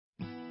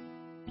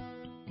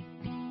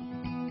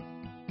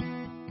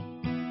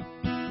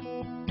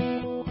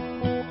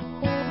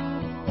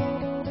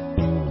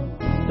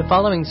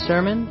following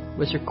sermon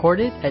was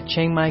recorded at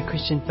Chiangmai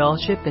Christian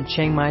Fellowship in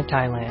Chiang Mai,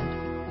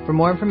 Thailand. For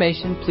more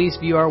information, please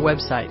view our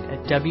website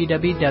at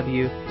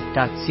www.ccfth.org.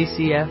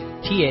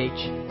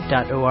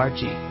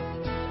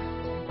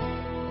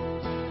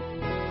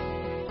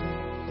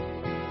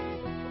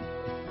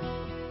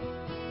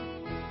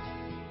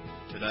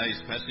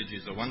 Today's passage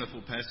is a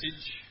wonderful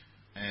passage,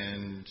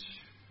 and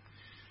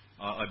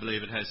I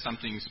believe it has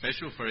something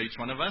special for each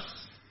one of us.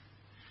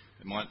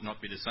 It might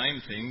not be the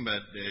same thing,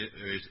 but there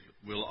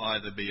will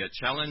either be a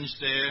challenge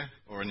there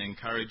or an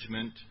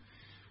encouragement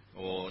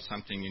or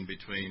something in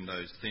between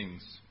those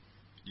things.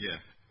 Yeah,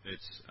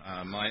 it's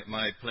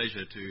my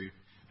pleasure to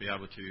be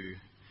able to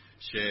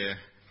share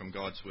from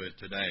God's Word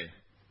today.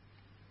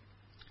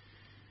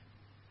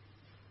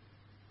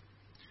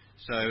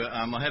 So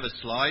I have a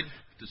slide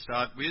to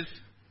start with.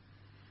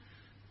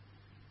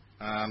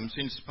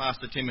 Since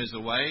Pastor Tim is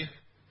away,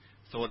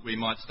 thought we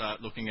might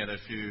start looking at a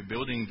few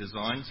building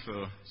designs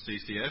for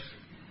CCF.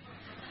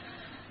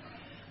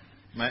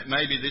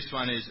 Maybe this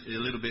one is a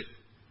little bit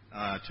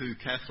too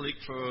Catholic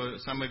for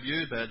some of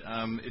you, but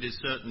it is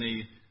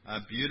certainly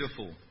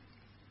beautiful.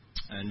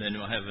 And then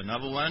we'll have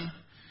another one.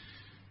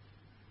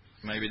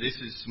 Maybe this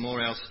is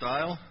more our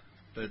style,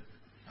 but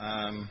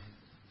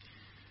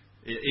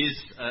it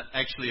is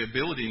actually a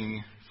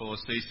building for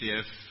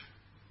CCF,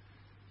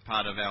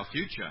 part of our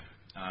future.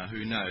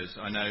 Who knows?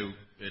 I know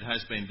it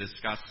has been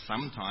discussed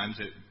sometimes.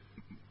 It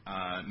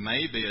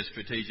may be a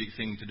strategic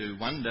thing to do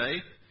one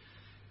day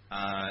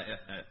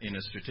in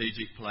a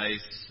strategic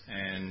place,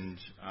 and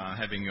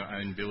having your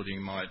own building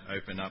might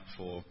open up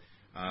for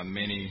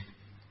many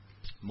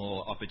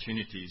more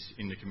opportunities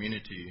in the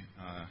community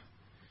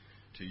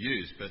to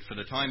use. But for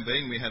the time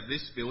being, we have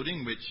this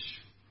building, which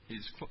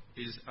is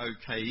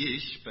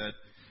okay-ish, but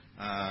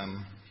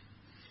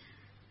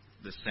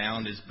the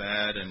sound is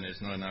bad and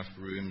there's not enough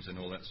rooms and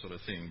all that sort of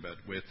thing. But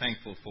we're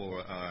thankful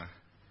for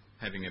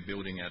having a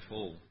building at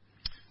all.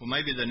 Well,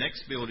 maybe the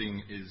next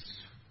building is,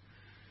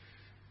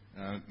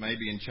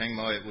 maybe in Chiang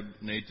Mai it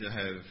would need to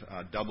have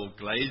double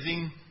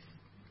glazing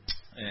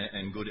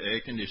and good air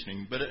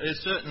conditioning. But it is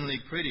certainly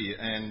pretty,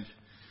 and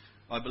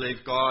I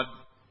believe God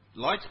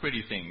likes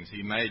pretty things.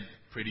 He made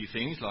pretty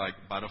things like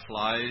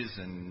butterflies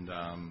and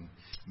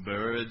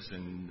birds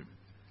and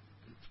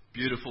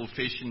beautiful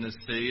fish in the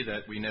sea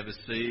that we never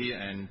see,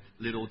 and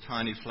little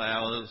tiny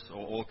flowers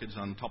or orchids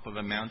on top of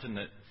a mountain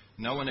that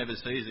no one ever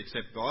sees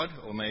except God,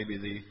 or maybe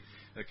the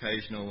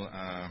occasional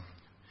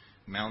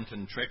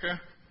mountain trekker.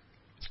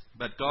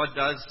 But God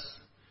does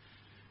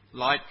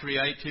like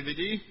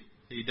creativity.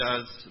 He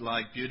does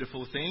like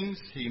beautiful things.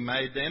 He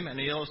made them, and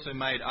He also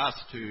made us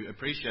to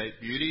appreciate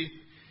beauty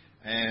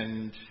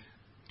and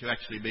to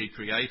actually be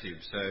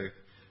creative. So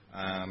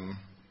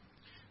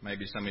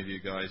maybe some of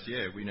you guys,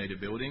 we need a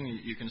building.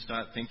 You can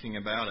start thinking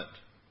about it.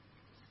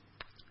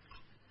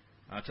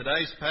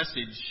 Today's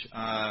passage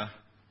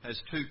has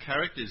two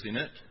characters in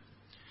it,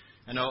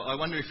 and I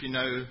wonder if you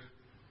know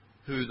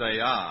who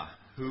they are.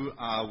 Who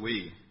are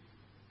we?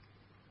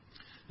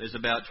 There's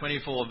about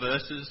 24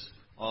 verses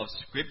of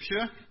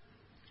Scripture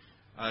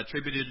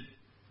attributed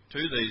to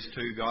these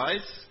two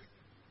guys,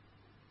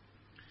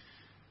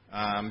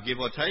 give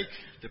or take,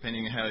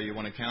 depending on how you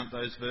want to count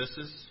those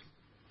verses.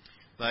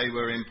 They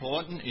were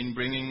important in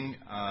bringing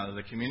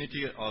the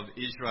community of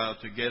Israel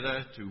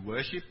together to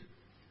worship.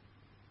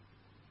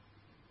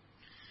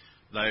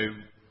 They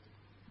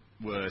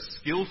were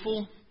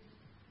skillful.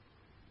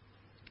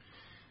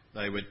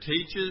 They were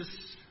teachers.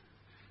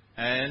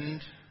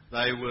 And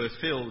they were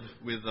filled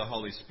with the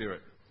Holy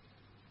Spirit.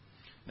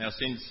 Now,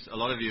 since a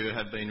lot of you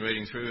have been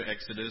reading through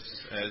Exodus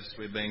as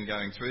we've been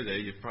going through there,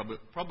 you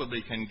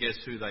probably can guess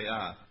who they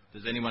are.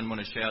 Does anyone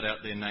want to shout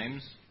out their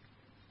names?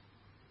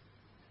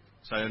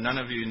 So none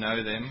of you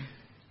know them.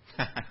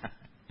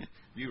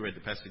 You read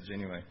the passage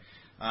anyway.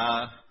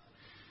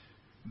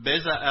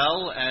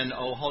 Bezalel and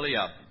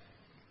Oholiab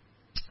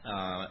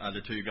are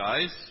the two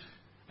guys,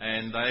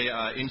 and they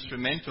are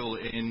instrumental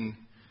in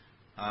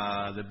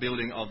the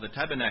building of the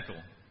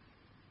tabernacle.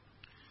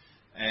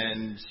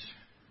 And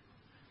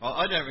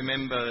I don't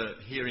remember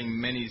hearing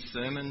many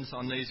sermons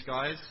on these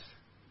guys.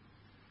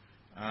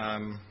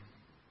 I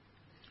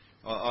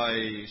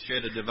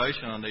shared a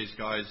devotion on these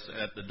guys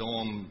at the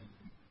dorm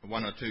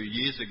 1 or 2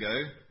 years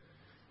ago,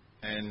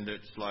 and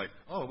it's like,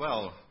 oh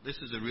well, this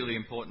is a really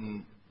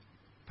important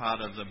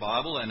part of the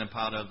Bible and a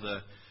part of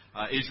the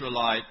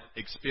Israelite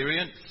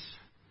experience,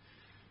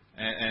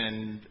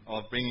 and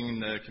of bringing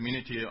the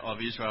community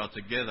of Israel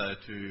together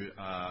to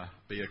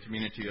be a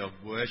community of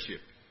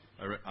worship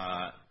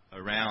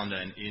around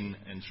and in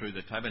and through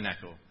the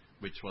tabernacle,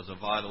 which was a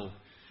vital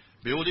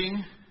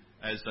building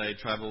as they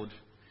travelled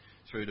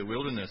through the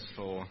wilderness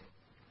for,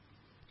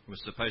 it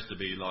was supposed to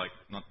be like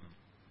not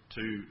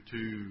too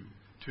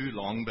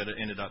long, but it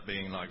ended up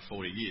being like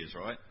 40 years,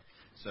 right?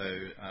 So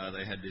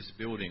they had this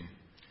building,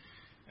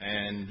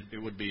 and it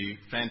would be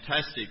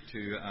fantastic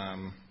to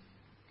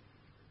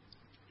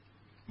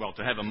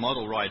have a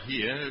model right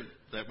here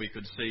that we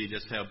could see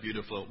just how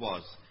beautiful it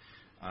was.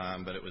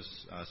 But it was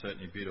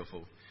certainly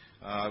beautiful.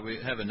 We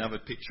have another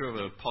picture of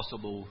a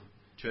possible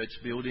church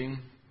building.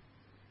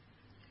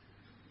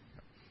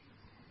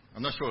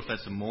 I'm not sure if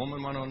that's a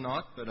Mormon one or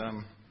not, but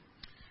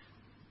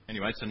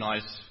anyway, it's a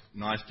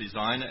nice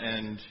design.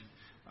 And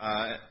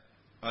I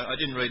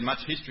didn't read much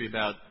history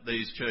about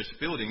these church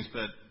buildings,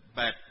 but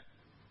back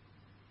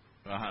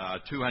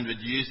 200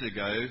 years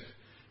ago,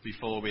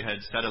 before we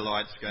had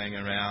satellites going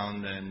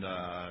around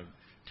and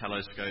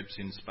telescopes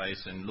in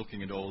space and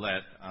looking at all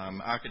that,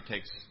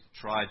 architects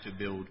tried to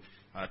build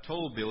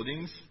tall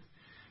buildings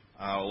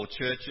or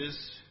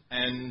churches,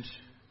 and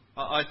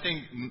I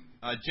think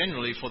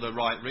generally for the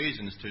right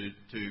reasons,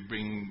 to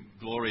bring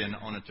glory and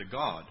honour to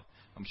God.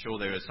 I'm sure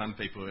there are some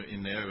people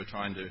in there who are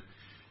trying to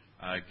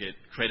get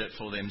credit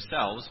for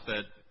themselves,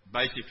 but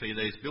basically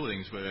these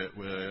buildings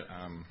were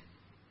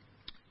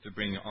to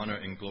bring honour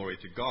and glory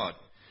to God.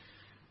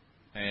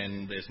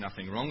 And there's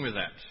nothing wrong with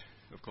that.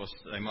 Of course,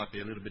 they might be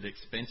a little bit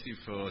expensive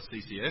for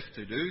CCF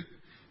to do,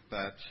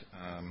 but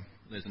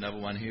there's another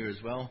one here as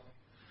well.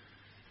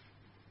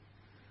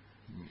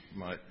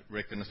 Might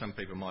reckon some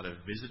people might have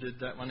visited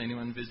that one.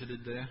 Anyone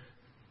visited there?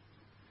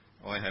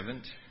 I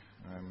haven't.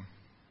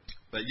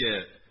 But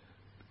yeah,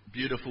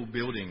 beautiful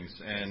buildings,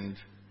 and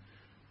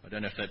I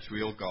don't know if that's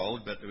real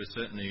gold, but there was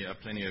certainly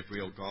plenty of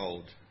real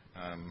gold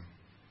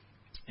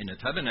in the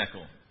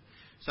tabernacle.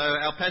 So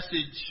our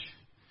passage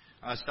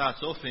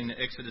starts off in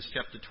Exodus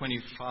chapter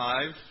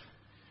 25,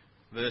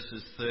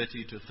 verses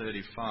 30 to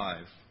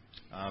 35.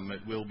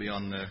 It will be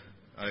on the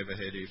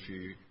overhead if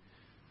you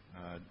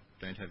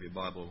don't have your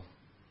Bible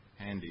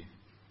handy.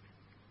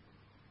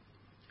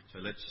 So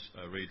let's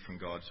read from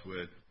God's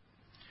Word.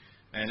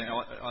 And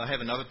I have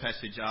another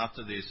passage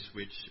after this,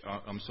 which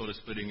I'm sort of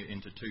splitting it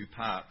into two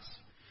parts,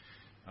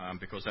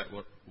 because that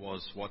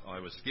was what I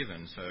was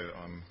given, so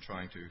I'm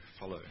trying to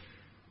follow.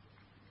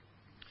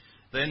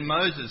 Then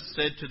Moses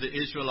said to the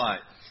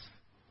Israelites,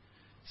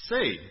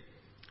 "See,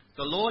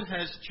 the Lord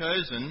has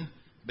chosen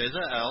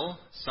Bezalel,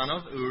 son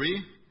of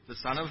Uri, the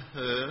son of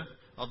Hur,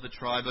 of the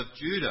tribe of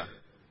Judah.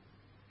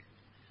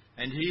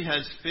 And he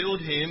has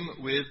filled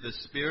him with the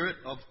Spirit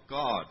of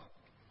God,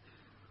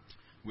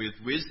 with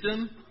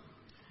wisdom,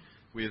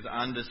 with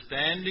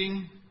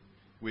understanding,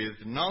 with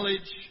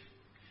knowledge,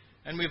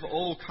 and with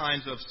all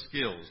kinds of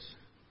skills,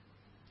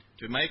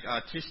 to make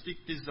artistic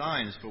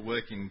designs for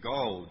working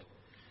gold,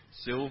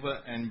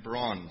 silver and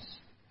bronze,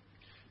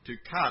 to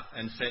cut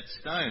and set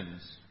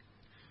stones,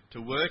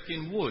 to work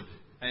in wood,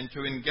 and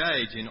to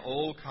engage in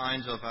all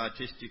kinds of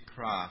artistic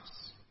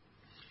crafts.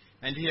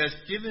 And he has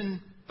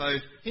given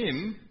both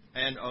him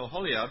and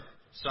Oholiab,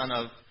 son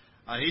of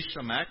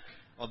Ahishamach,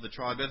 of the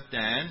tribe of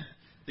Dan,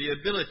 the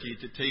ability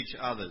to teach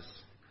others.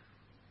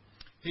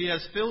 He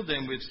has filled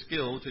them with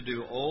skill to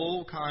do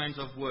all kinds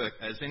of work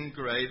as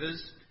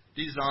engravers,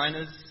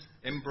 designers,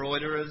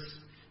 embroiderers,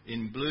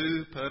 in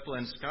blue, purple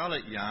and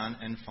scarlet yarn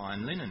and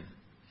fine linen,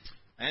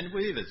 and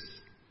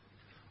weavers,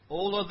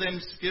 all of them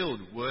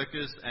skilled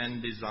workers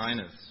and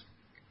designers."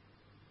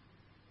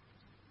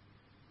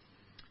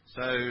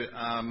 So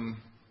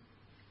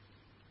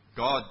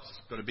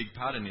God's got a big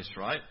part in this,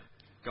 right?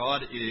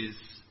 God is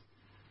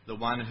the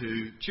one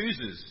who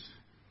chooses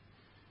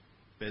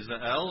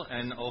Bezalel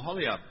and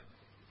Oholiab.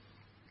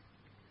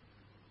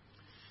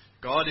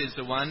 God is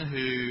the one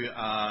who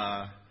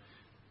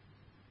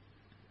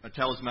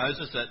tells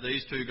Moses that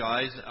these two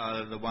guys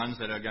are the ones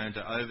that are going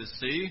to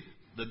oversee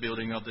the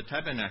building of the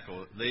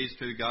tabernacle. These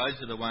two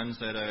guys are the ones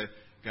that are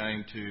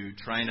going to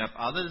train up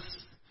others.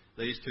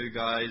 These two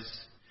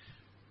guys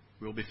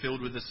will be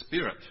filled with the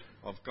Spirit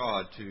of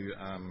God to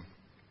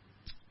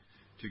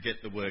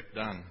get the work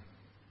done.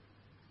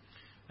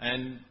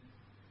 And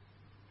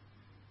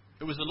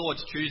it was the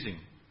Lord's choosing.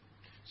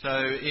 So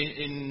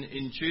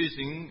in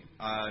choosing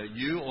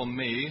you or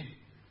me,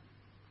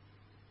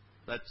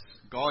 that's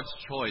God's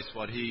choice,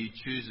 what He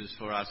chooses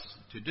for us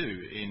to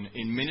do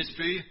in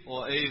ministry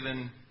or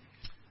even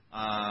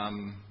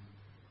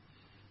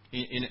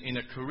in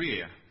a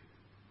career,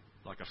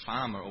 like a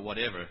farmer or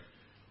whatever.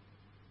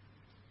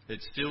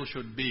 It still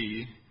should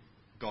be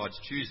God's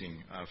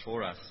choosing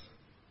for us.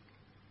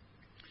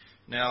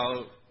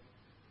 Now,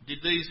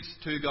 did these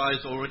two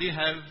guys already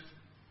have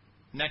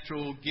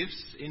natural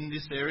gifts in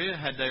this area?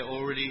 Had they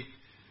already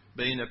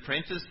been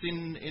apprenticed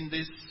in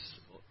this?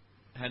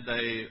 Had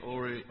they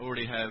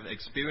already have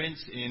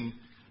experience in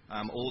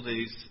all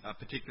these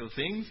particular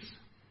things?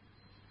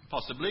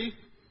 Possibly.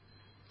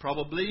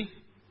 Probably.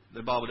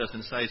 The Bible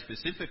doesn't say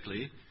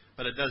specifically,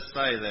 but it does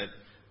say that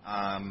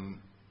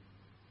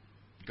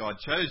God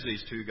chose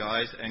these two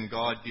guys, and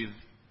God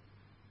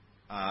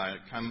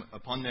come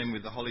upon them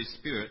with the Holy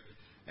Spirit,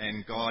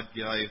 and God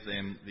gave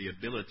them the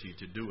ability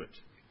to do it.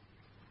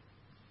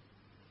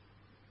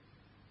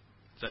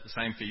 Is that the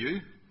same for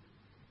you?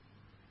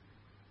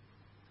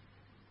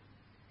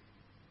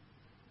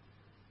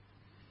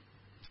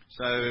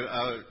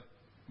 So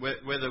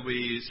whether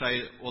we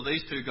say, well,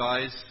 these two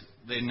guys,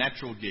 they're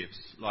natural gifts,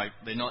 like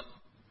they're not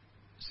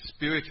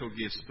spiritual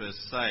gifts per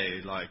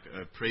se, like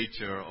a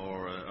preacher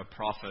or a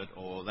prophet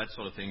or that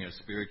sort of thing, a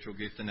spiritual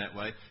gift in that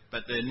way.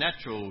 But they're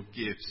natural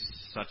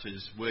gifts, such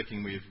as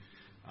working with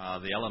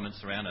the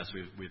elements around us,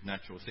 with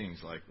natural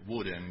things like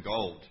wood and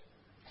gold.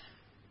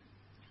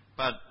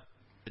 But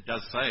it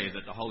does say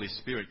that the Holy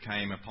Spirit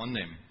came upon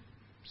them.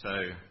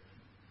 So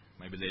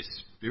maybe they're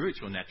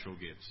spiritual natural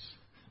gifts.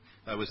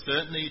 They were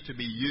certainly to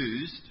be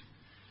used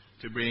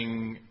to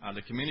bring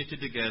the community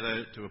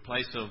together to a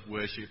place of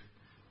worship,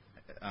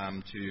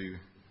 to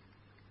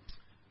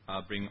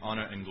bring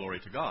honour and glory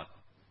to God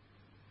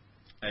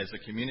as a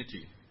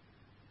community.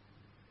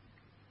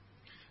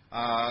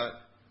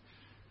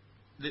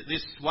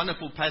 This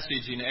wonderful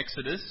passage in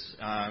Exodus,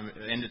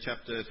 end of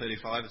chapter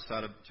 35,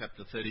 start of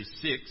chapter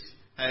 36,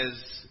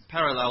 has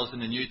parallels in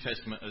the New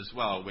Testament as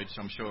well, which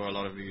I'm sure a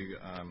lot of you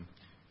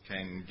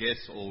can guess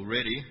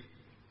already.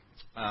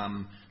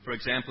 For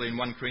example, in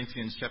 1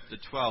 Corinthians chapter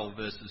 12,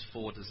 verses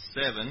 4 to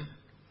 7,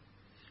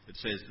 it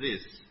says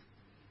this: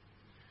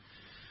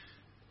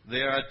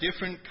 "There are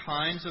different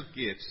kinds of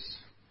gifts,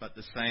 but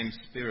the same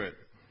Spirit.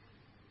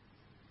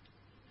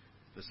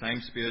 The same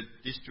Spirit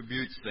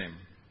distributes them.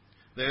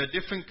 There are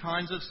different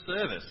kinds of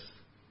service,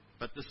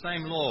 but the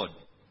same Lord.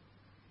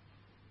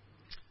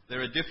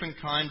 There are different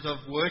kinds of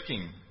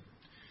working,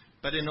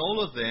 but in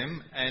all of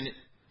them and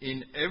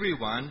in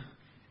everyone,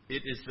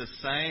 it is the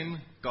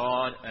same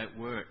God at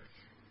work.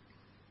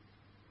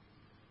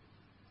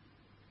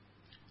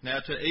 Now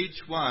to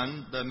each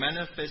one, the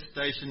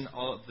manifestation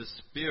of the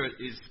Spirit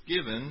is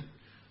given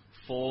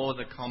for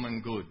the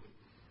common good."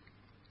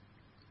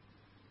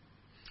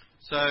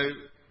 So,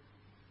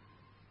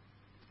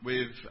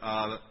 with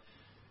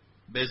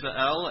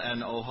Bezalel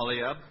and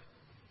Oholiab,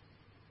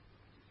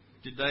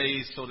 did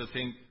they sort of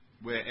think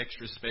we're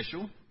extra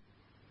special?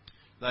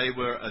 They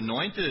were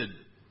anointed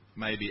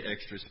maybe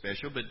extra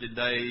special, but did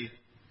they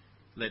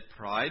let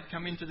pride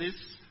come into this?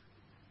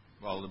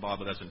 Well, the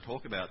Bible doesn't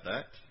talk about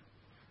that.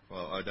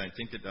 Well, I don't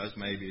think it does.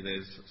 Maybe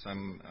there's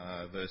some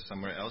verse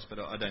somewhere else, but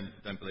I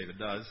don't believe it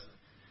does.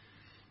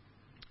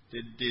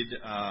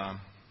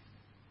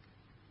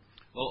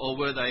 Or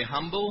were they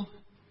humble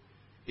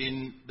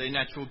in their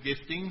natural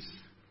giftings?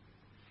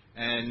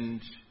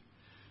 And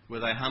were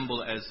they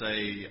humble as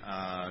they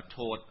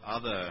taught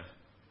other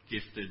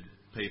gifted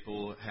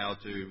people how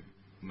to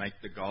make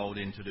the gold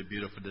into the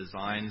beautiful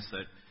designs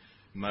that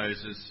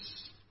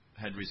Moses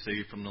had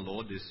received from the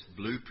Lord, this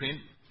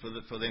blueprint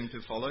for them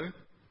to follow?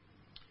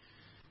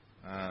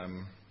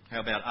 How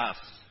about us?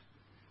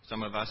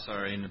 Some of us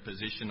are in a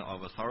position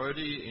of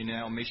authority in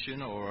our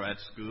mission or at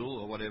school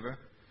or whatever,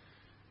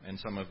 and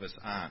some of us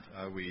aren't.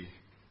 Are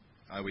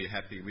we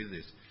happy with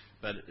this?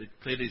 But it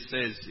clearly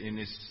says in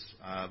this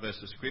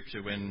verse of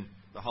Scripture, when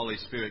the Holy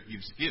Spirit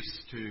gives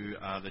gifts to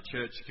the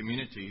church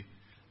community,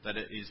 that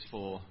it is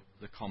for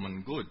the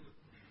common good.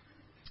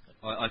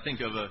 I think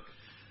of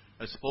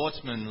a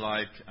sportsman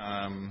like,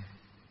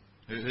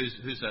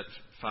 who's that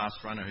fast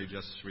runner who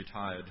just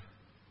retired?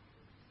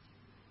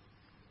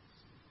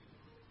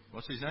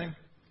 What's his name?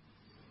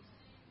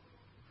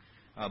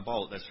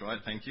 Bolt, that's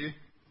right, thank you.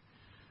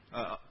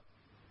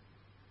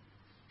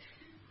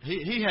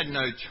 He had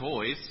no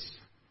choice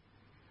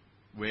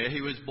where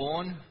he was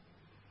born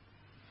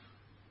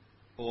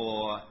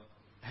or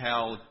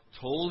how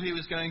tall he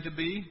was going to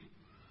be,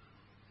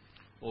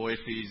 or if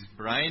his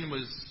brain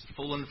was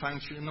full and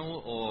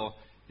functional, or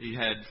he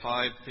had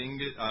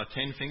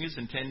 10 fingers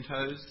and 10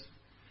 toes.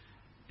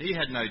 He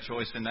had no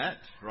choice in that,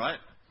 right?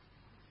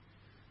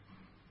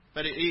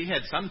 But he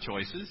had some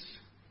choices.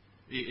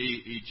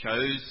 He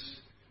chose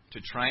to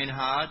train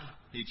hard.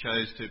 He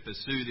chose to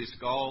pursue this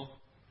goal.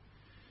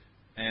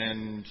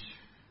 And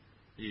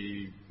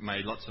he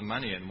made lots of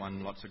money and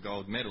won lots of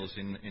gold medals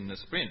in the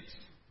sprints.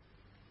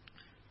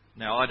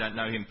 Now, I don't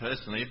know him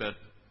personally, but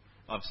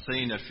I've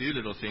seen a few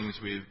little things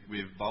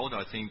with Bolt.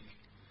 I think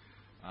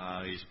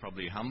he's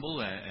probably humble,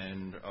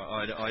 and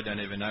I don't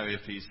even know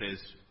if he says,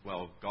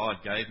 well, God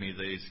gave me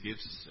these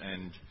gifts,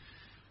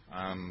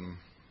 and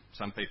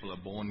some people are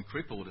born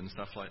crippled and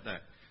stuff like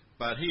that.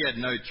 But he had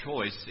no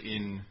choice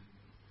in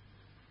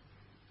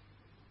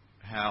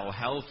how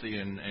healthy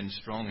and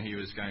strong he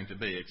was going to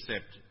be,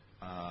 except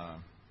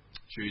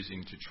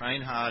choosing to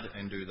train hard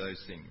and do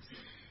those things.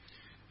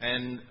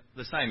 And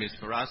the same is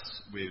for us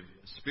with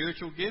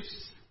spiritual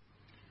gifts,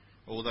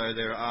 although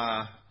there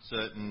are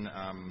certain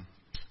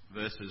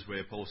verses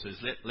where Paul says,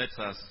 let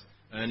us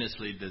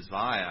earnestly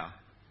desire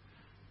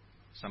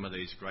some of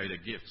these greater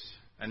gifts.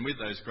 And with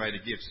those greater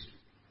gifts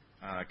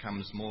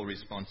comes more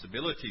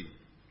responsibility.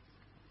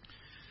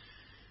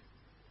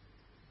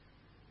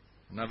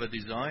 Another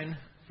design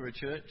for a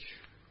church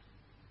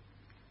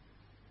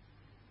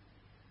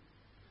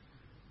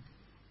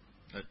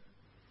that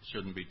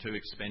shouldn't be too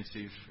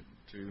expensive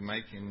to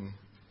make in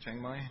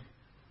Chiangmai.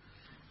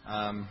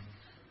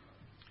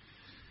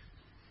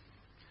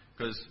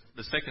 Because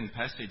the second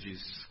passage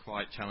is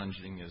quite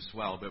challenging as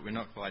well, but we're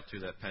not quite to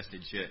that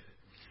passage yet.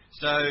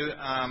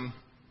 So,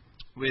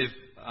 with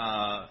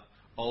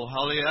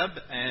Oholiab,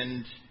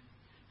 and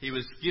he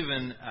was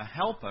given a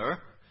helper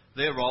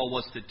their role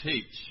was to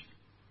teach.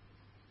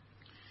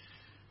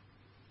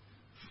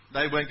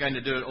 They weren't going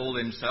to do it all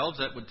themselves.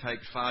 That would take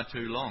far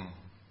too long.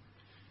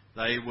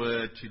 They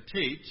were to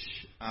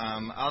teach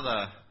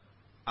other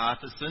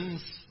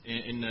artisans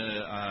in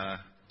the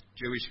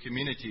Jewish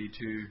community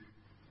to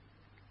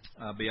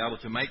be able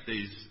to make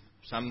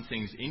some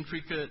things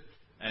intricate,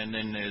 and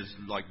then there's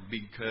like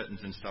big curtains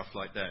and stuff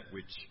like that,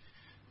 which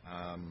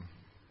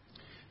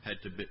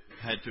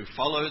had to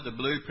follow the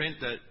blueprint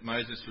that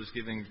Moses was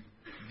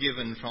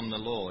given from the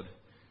Lord,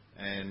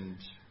 and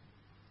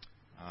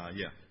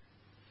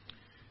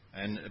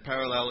And a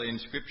parallel in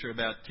Scripture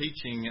about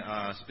teaching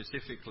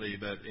specifically,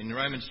 but in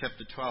Romans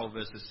chapter 12,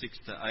 verses 6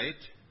 to 8,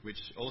 which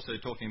also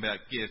talking about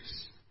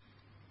gifts,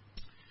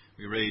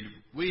 we read,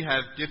 "We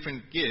have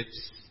different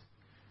gifts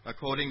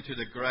according to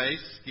the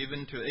grace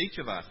given to each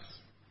of us.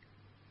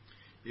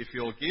 If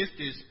your gift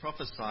is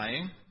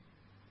prophesying,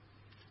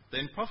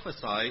 then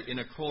prophesy in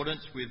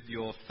accordance with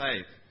your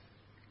faith.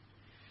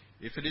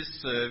 If it is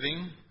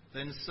serving,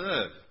 then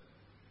serve.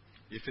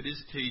 If it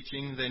is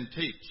teaching, then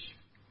teach."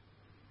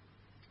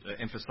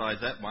 Emphasize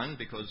that one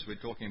because we're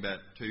talking about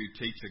two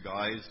teacher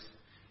guys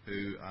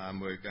who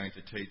were going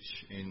to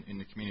teach in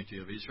the community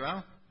of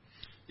Israel.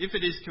 If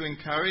it is to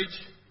encourage,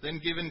 then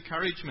give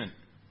encouragement.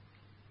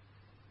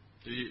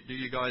 Do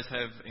you guys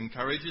have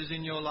encouragers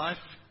in your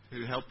life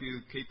who help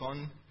you keep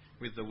on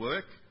with the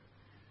work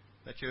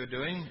that you're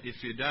doing?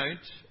 If you don't,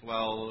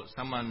 well,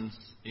 someone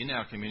in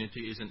our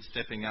community isn't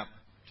stepping up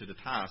to the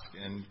task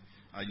and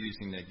are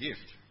using their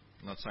gift.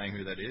 I'm not saying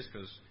who that is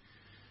because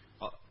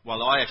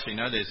well, I actually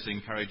know there's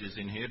encouragers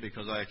in here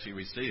because I actually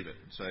receive it.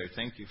 So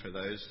thank you for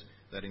those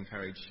that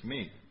encourage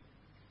me.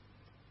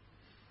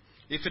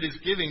 If it is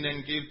giving,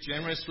 then give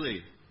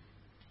generously.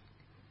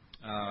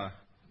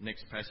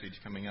 Next passage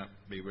coming up,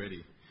 be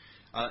ready.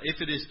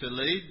 If it is to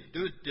lead,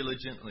 do it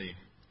diligently.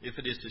 If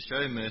it is to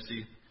show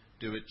mercy,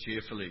 do it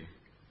cheerfully.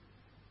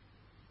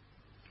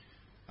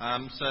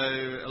 So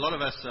a lot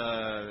of us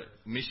are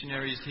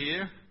missionaries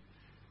here,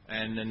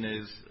 and then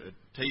there's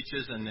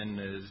teachers, and then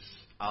there's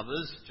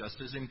others,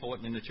 just as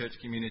important in the church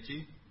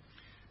community.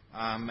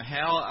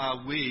 How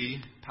are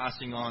we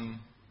passing on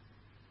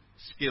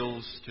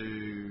skills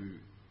to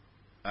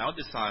our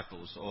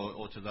disciples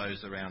or to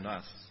those around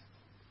us?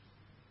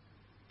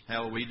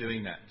 How are we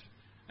doing that?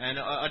 And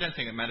I don't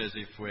think it matters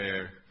if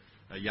we're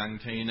a young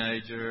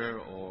teenager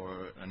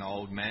or an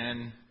old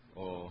man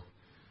or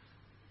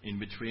in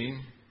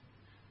between,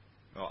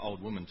 or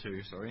old woman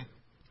too, sorry.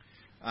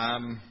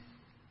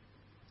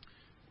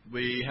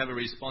 We have a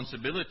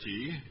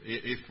responsibility,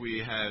 if we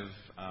have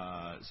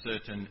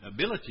certain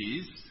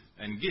abilities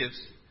and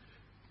gifts,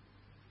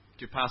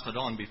 to pass it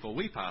on before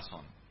we pass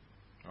on.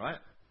 All right?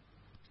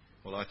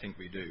 Well, I think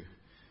we do.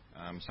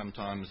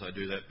 Sometimes I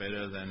do that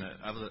better than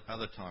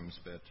other times,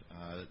 but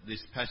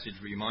this passage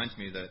reminds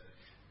me that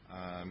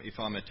if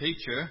I'm a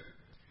teacher,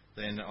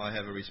 then I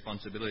have a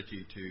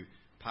responsibility to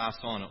pass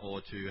on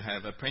or to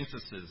have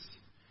apprentices,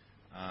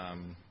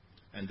 and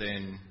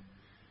then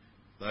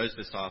those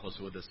disciples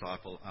will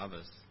disciple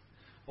others.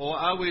 Or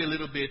are we a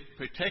little bit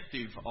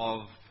protective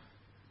of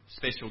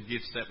special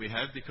gifts that we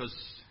have because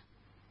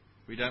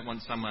we don't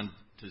want someone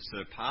to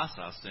surpass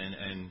us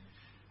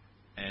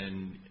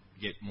and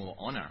get more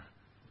honour,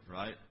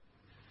 right?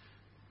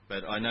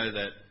 But I know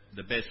that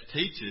the best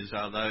teachers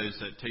are those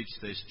that teach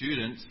their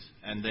students,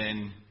 and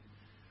then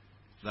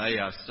they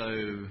are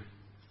so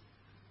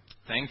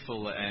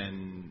thankful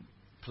and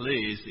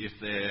pleased if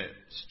their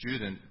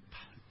student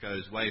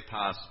goes way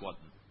past what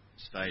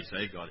stage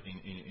they got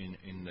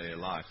in their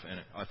life.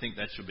 And I think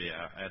that should be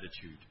our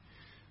attitude,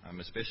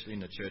 especially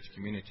in the church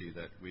community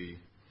that we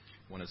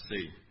want to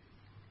see.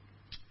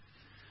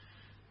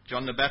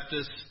 John the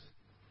Baptist,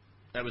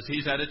 that was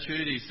his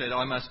attitude. He said,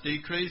 "I must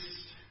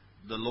decrease,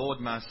 the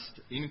Lord must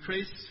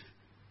increase."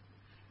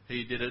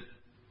 He did it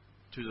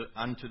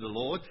unto the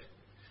Lord.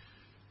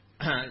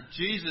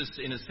 Jesus,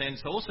 in a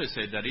sense, also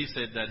said that. He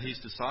said that his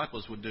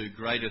disciples would do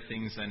greater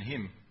things than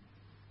him.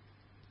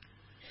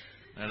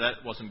 Now,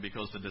 that wasn't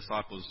because the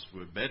disciples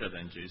were better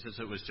than Jesus.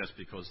 It was just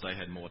because they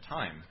had more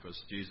time.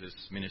 Because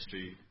Jesus'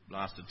 ministry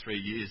lasted 3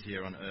 years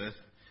here on earth,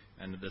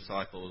 and the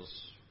disciples,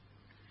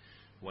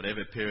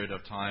 whatever period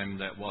of time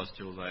that was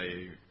till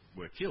they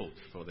were killed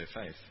for their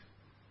faith.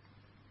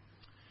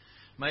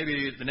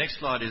 Maybe the next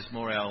slide is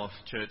more our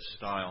church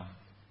style.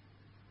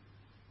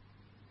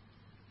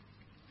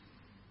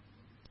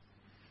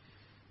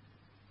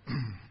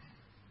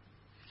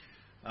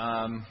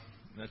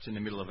 That's in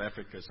the middle of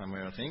Africa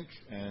somewhere, I think.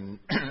 And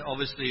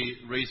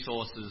obviously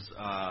resources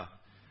are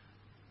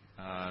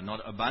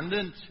not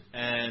abundant,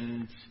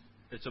 and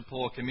it's a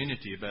poor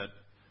community, but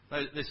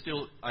they're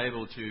still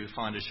able to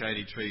find a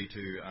shady tree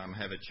to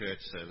have a church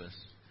service.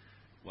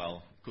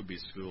 Well, it could be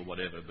school,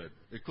 whatever, but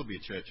it could be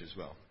a church as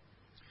well.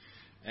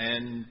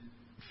 And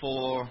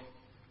for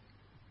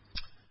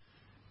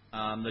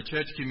the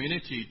church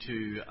community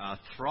to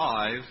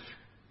thrive,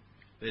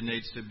 there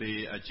needs to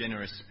be a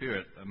generous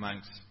spirit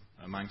amongst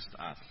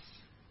us.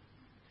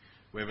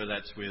 Whether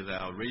that's with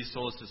our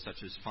resources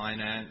such as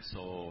finance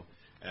or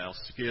our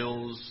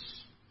skills,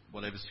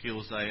 whatever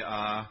skills they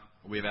are,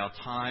 with our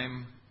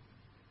time,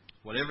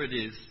 whatever it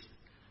is,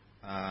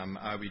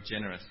 are we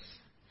generous?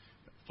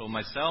 For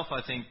myself,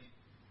 I think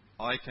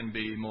I can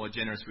be more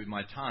generous with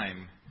my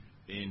time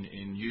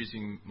in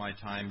using my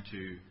time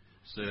to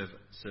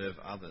serve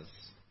others.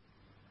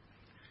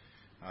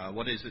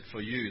 What is it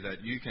for you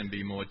that you can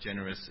be more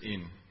generous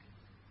in?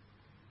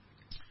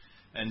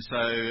 And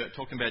so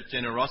talking about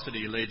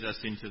generosity leads us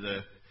into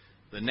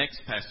the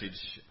next passage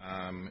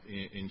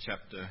in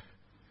chapter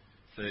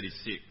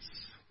 36.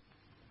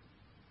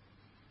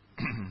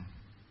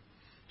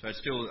 So it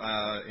still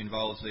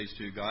involves these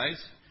two guys.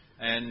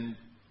 And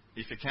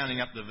if you're counting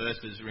up the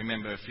verses,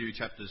 remember a few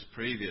chapters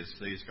previous,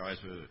 these guys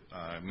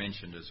were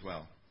mentioned as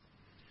well.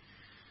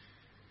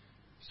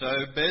 So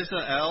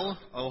Bezalel,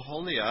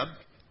 Oholiab,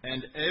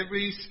 and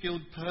every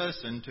skilled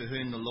person to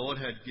whom the Lord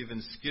had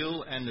given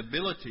skill and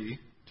ability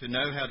to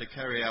know how to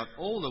carry out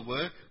all the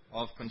work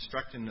of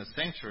constructing the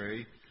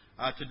sanctuary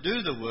are to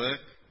do the work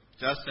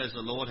just as the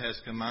Lord has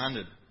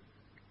commanded.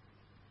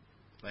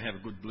 They have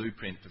a good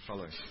blueprint to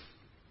follow.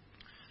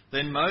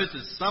 Then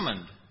Moses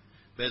summoned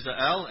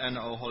Bezalel and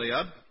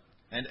Oholiab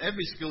and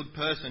every skilled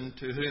person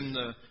to whom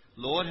the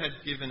Lord had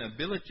given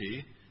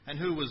ability and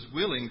who was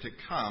willing to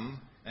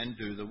come and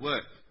do the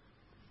work.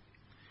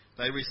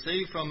 They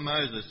received from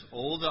Moses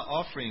all the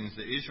offerings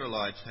the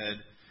Israelites had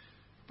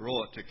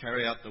brought to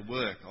carry out the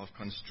work of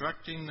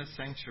constructing the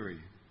sanctuary.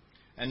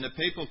 And the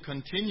people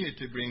continued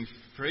to bring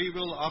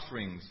freewill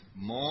offerings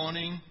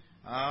morning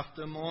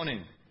after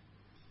morning.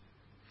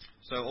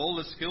 So all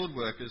the skilled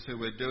workers who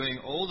were doing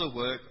all the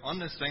work on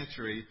the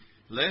sanctuary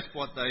left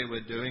what they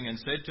were doing and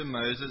said to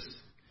Moses,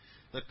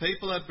 "The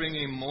people are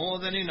bringing more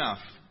than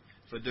enough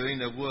for doing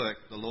the work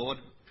the Lord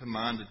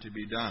commanded to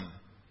be done."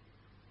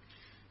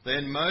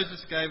 Then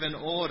Moses gave an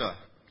order,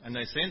 and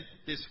they sent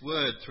this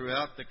word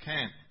throughout the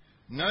camp: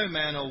 "No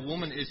man or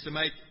woman is to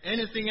make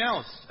anything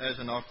else as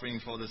an offering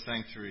for the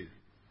sanctuary."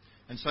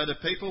 And so the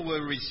people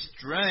were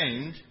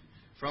restrained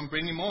from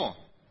bringing more,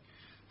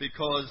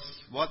 because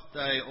what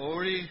they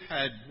already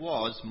had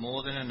was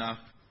more than enough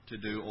to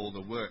do all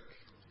the work.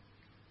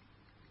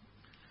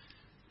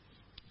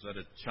 Is that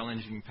a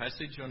challenging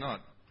passage or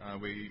not?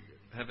 We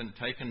haven't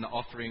taken the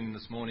offering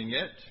this morning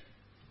yet.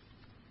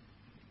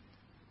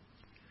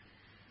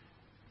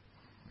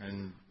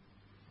 And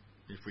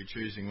if we're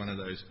choosing one of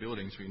those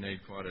buildings, we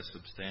need quite a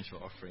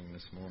substantial offering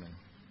this morning.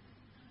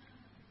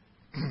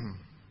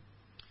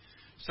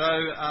 So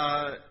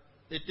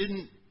it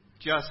didn't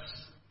just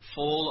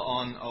fall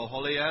on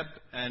Oholiab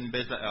and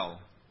Bezalel.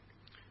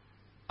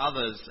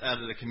 Others out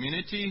of the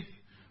community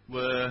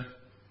were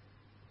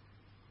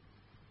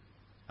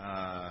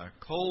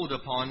called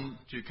upon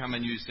to come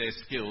and use their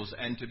skills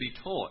and to be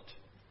taught.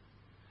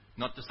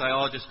 Not to say,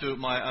 "I'll just do it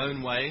my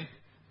own way,"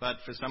 but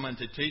for someone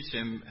to teach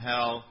them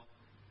how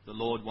the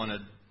Lord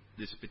wanted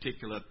this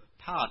particular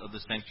part of the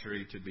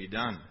sanctuary to be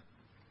done.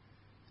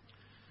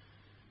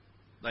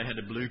 They had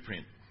a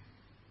blueprint.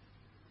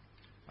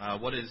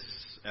 What is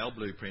our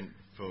blueprint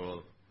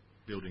for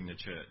building the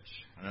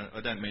church? I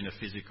don't mean a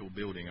physical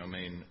building, I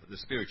mean the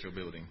spiritual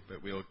building,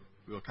 but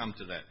we'll come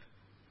to that.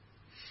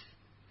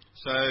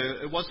 So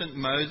it wasn't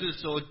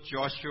Moses or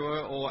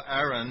Joshua or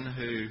Aaron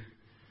who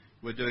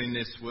were doing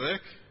this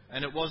work,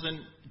 and it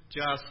wasn't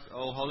just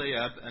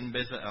Oholiab and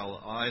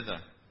Bezalel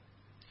either.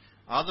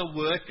 Other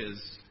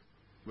workers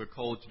were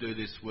called to do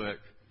this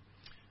work,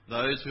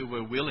 those who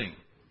were willing.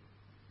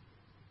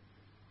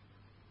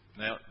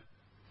 Now,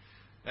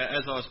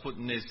 as I was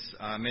putting this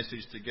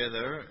message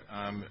together,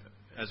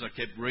 as I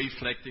kept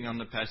reflecting on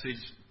the passage,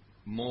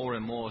 more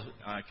and more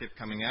kept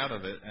coming out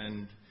of it,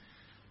 and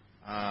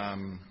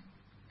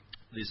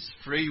this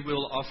free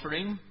will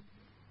offering,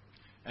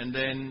 and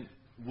then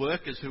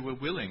workers who were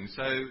willing.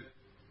 So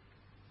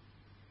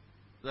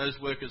those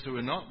workers who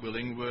were not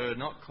willing were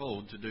not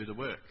called to do the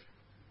work.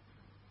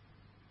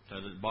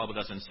 So the Bible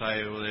doesn't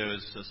say, well, there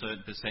was a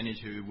certain percentage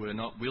who were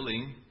not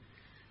willing,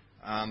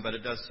 but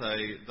it does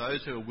say,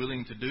 those who are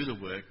willing to do the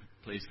work,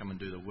 please come and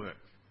do the work.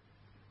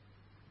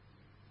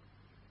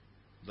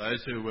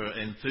 Those who were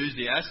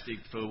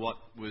enthusiastic for what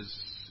was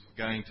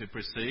going to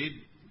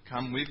proceed,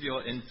 come with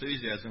your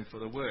enthusiasm for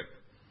the work.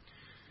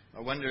 I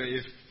wonder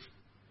if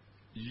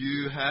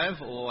you have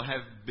or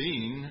have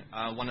been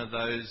one of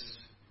those,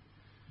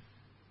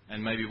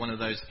 and maybe one of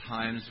those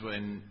times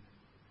when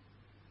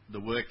the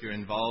work you're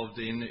involved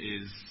in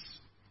is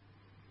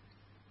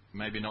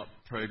maybe not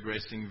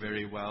progressing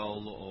very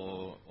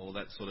well or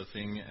that sort of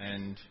thing,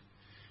 and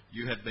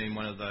you have been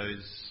one of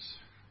those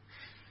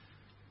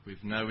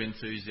with no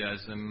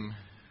enthusiasm,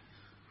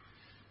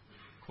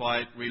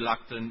 quite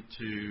reluctant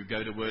to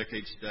go to work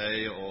each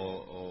day,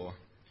 or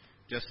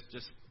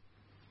just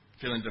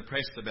feeling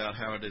depressed about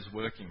how it is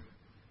working.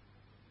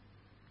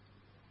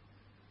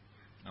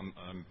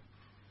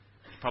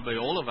 Probably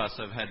all of us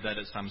have had that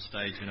at some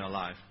stage in our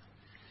life.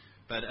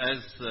 But as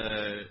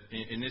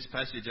in this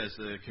passage, as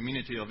the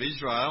community of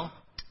Israel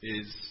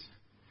is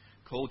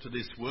called to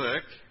this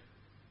work,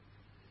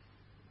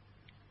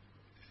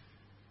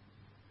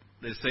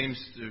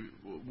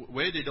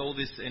 where did all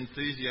this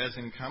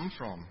enthusiasm come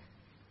from?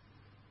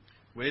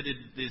 Where did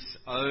this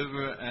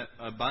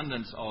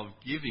overabundance of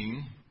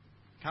giving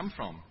come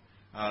from?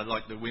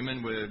 Like the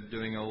women were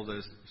doing all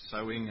the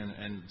sewing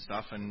and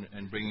stuff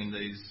and bringing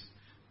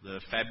the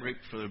fabric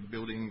for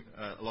building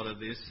a lot of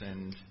this,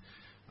 and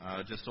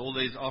just all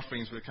these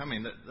offerings were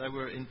coming. They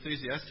were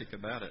enthusiastic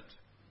about it.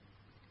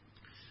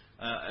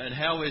 And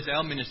how is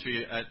our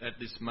ministry at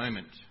this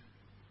moment?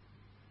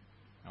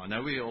 I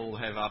know we all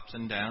have ups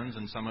and downs,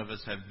 and some of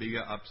us have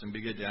bigger ups and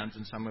bigger downs,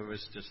 and some of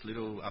us just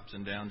little ups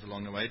and downs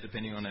along the way,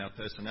 depending on our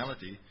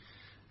personality.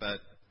 But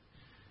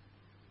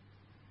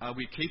are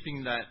we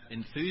keeping that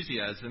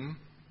enthusiasm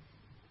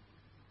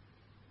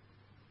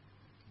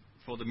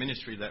for the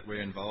ministry that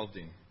we're involved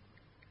in?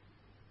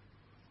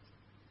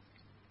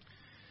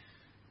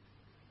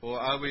 Or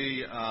are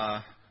we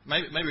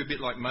maybe a bit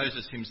like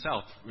Moses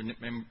himself?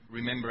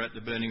 Remember at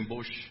the burning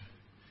bush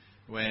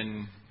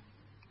when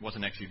it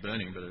wasn't actually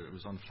burning, but it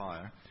was on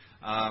fire.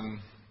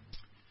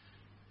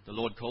 The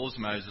Lord calls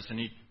Moses, and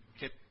he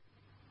kept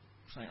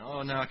saying,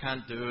 "Oh no, I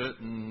can't do it,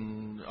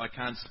 and I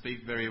can't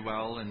speak very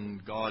well."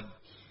 And God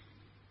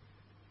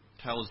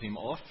tells him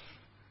off,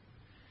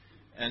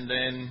 and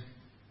then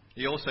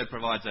He also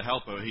provides a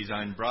helper, his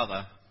own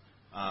brother,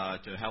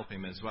 to help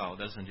him as well,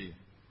 doesn't He?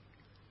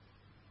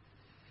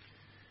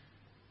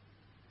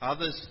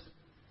 Others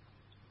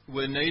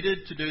were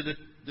needed to do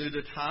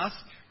the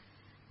task,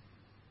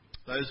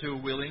 those who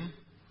were willing,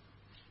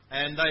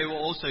 and they were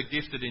also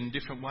gifted in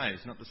different ways,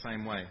 not the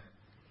same way.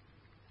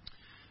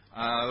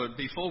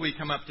 Before we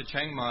come up to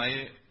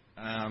Chiangmai,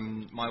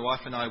 my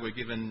wife and I were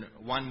given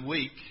 1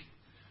 week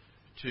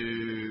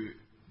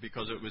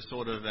because it was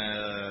sort of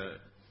a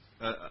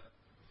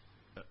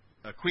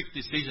quick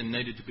decision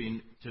needed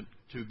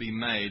to be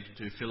made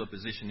to fill a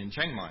position in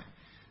Chiangmai.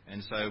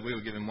 And so we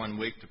were given 1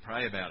 week to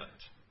pray about it.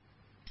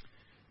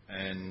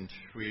 And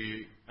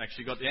we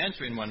actually got the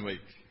answer in 1 week.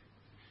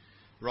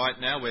 Right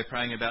now we're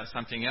praying about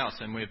something else,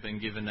 and we've been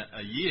given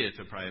a year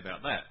to pray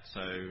about that.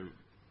 So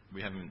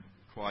we haven't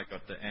quite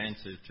got the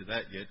answer to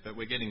that yet, but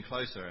we're getting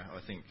closer, I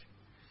think.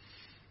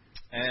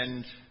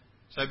 And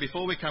so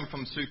before we come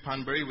from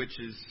Supanburi, which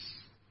is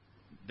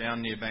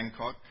down near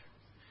Bangkok,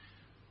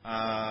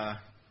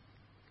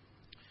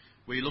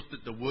 we looked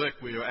at the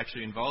work we were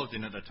actually involved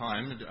in at the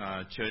time,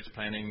 church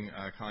planning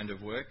kind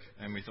of work,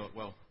 and we thought,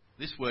 well,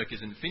 this work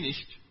isn't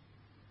finished.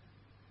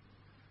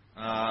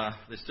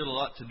 There's still a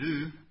lot to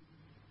do.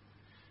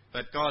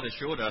 But God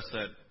assured us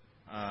that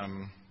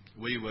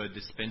we were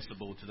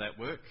dispensable to that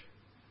work.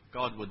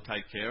 God would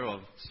take care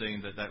of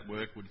seeing that that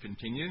work would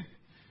continue.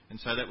 And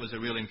so that was a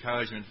real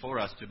encouragement for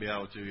us to be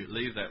able to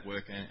leave that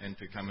work and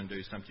to come and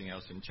do something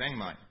else in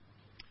Chiangmai.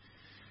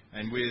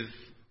 And with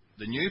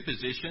the new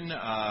position,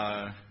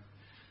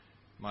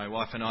 my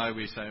wife and I,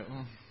 we say,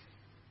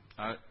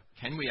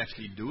 can we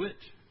actually do it?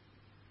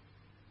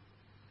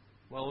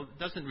 Well, it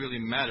doesn't really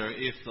matter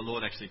if the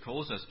Lord actually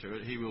calls us to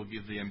it. He will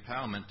give the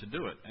empowerment to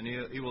do it. And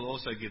He will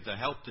also give the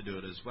help to do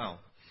it as well.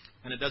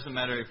 And it doesn't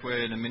matter if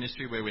we're in a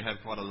ministry where we have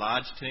quite a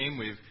large team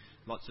with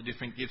lots of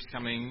different gifts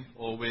coming,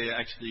 or we're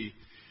actually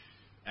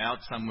out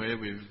somewhere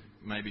with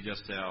maybe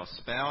just our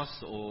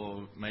spouse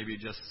or maybe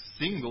just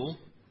single.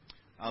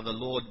 The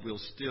Lord will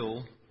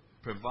still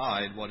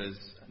provide what is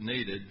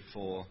needed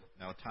for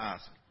our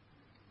task.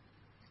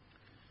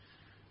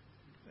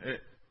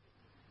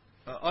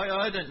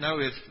 I don't know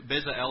if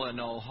Bezalel and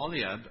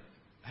Oholiab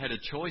had a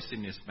choice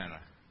in this matter.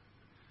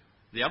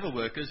 The other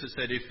workers have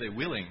said if they're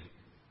willing,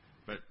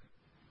 but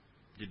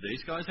did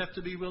these guys have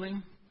to be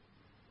willing?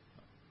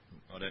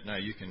 I don't know.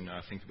 You can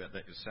think about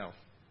that yourself.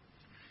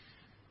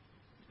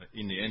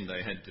 In the end,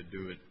 they had to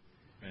do it,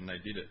 and they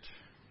did it.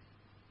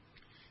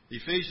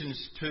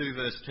 Ephesians 2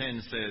 verse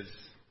 10 says,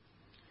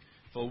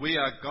 "For we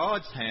are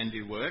God's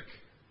handiwork,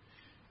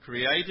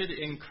 created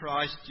in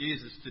Christ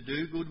Jesus to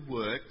do good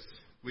works,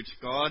 which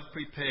God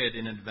prepared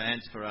in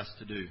advance for us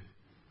to do."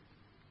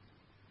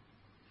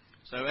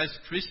 So as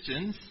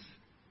Christians,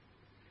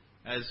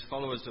 as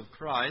followers of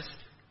Christ,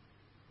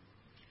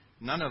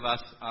 none of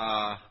us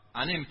are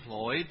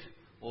unemployed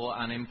or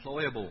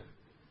unemployable.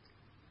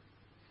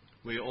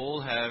 We all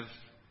have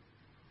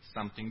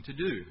something to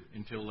do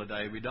until the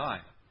day we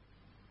die.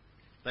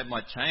 That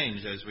might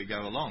change as we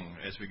go along.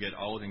 As we get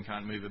old and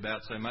can't move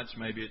about so much,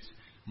 maybe it's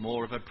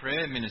more of a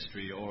prayer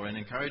ministry or an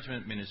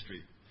encouragement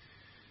ministry.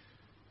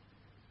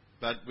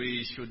 But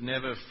we should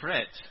never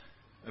fret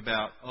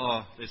about,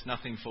 there's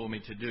nothing for me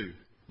to do.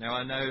 Now,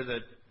 I know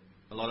that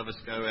a lot of us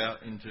go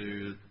out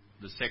into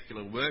the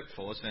secular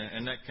workforce,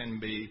 and that can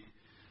be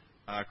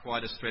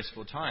quite a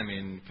stressful time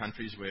in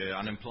countries where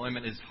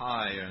unemployment is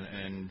high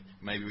and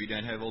maybe we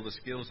don't have all the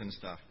skills and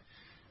stuff.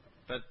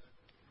 But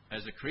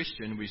as a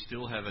Christian, we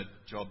still have a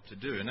job to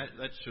do, and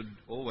that should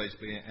always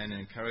be an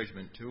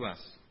encouragement to us.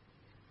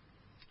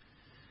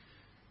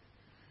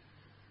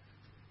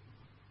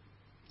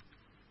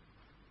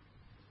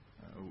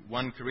 Uh,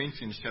 1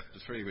 Corinthians chapter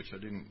 3, which I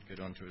didn't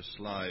get onto a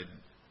slide.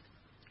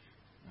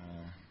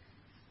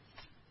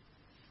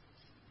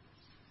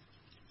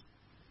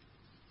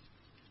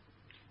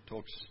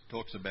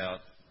 talks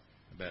about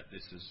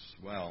this as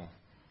well.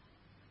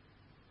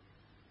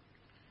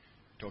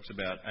 Talks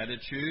about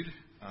attitude,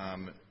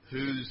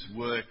 whose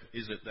work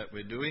is it that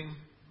we're doing,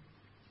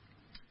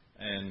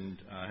 and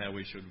how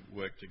we should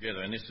work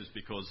together. And this is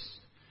because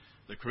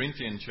the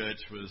Corinthian church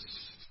was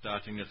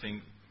starting to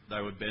think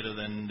they were better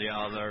than the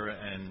other,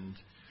 and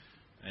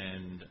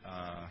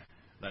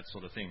that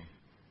sort of thing.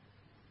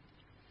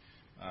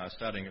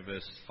 Starting at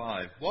verse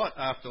 5. What,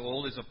 after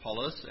all, is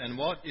Apollos, and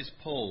what is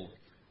Paul?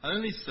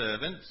 Only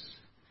servants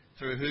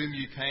through whom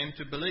you came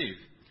to believe,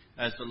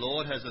 as the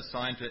Lord has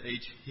assigned to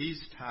each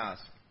his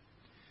task.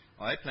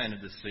 I planted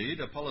the seed,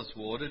 Apollos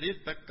watered it,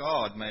 but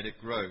God made it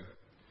grow.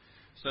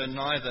 So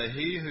neither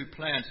he who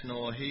plants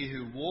nor he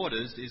who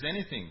waters is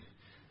anything,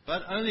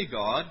 but only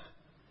God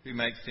who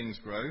makes things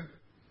grow.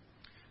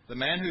 The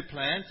man who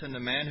plants and the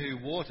man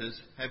who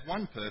waters have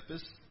one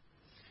purpose,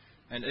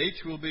 and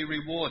each will be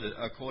rewarded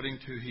according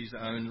to his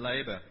own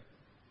labour.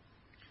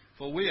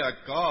 For we are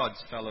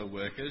God's fellow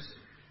workers.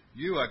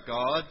 You are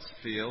God's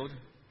field,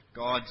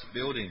 God's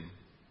building.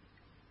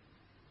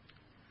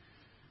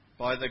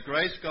 By the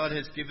grace God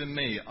has given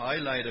me, I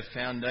laid a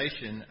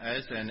foundation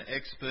as an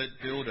expert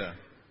builder,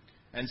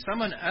 and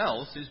someone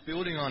else is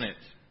building on it.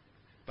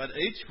 But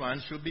each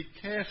one should be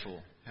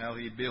careful how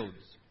he builds.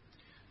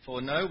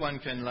 For no one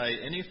can lay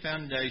any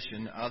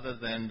foundation other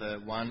than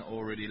the one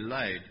already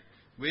laid,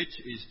 which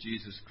is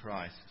Jesus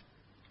Christ.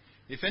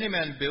 If any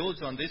man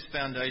builds on this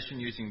foundation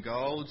using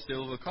gold,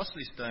 silver,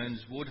 costly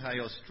stones, wood, hay,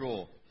 or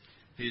straw,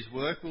 his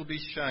work will be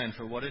shown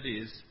for what it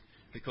is,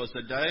 because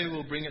the day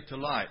will bring it to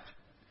light.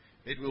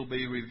 It will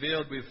be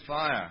revealed with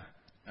fire,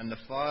 and the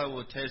fire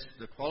will test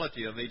the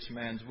quality of each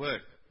man's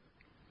work.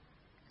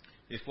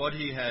 If what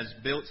he has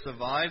built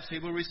survives, he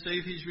will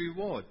receive his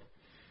reward.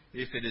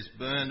 If it is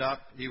burned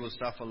up, he will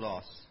suffer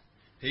loss.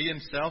 He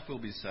himself will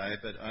be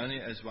saved, but only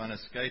as one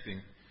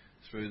escaping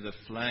through the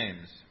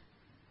flames.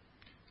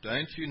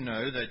 Don't you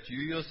know that you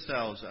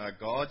yourselves are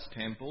God's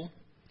temple,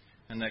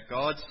 and that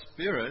God's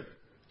Spirit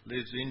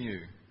lives in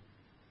you?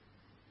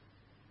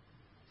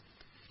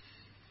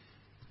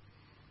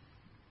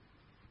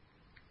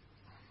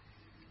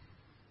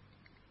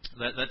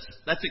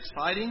 That's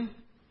exciting,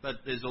 but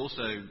there's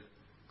also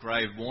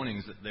grave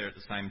warnings there at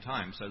the same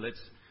time. So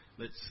let's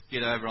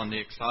get over on the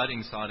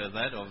exciting side of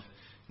that, of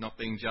not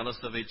being jealous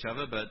of each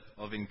other, but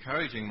of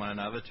encouraging one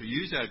another to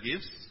use our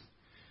gifts,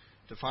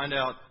 to find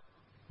out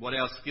what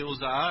our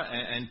skills are,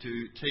 and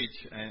to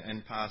teach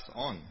and pass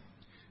on,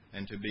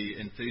 and to be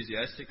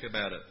enthusiastic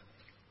about it.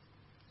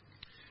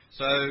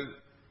 So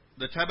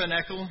the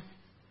tabernacle,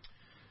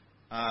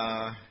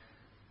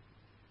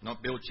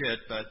 not built yet,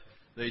 but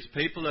these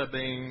people are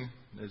being,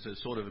 there's a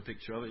sort of a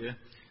picture of it, yeah?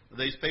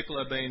 These people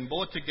are being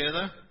brought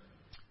together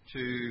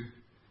to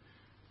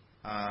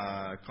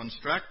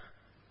construct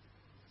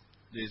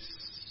this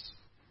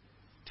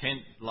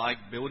tent-like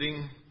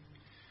building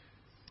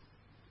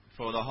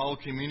for the whole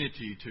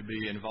community to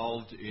be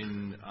involved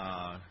in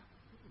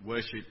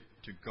worship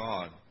to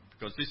God.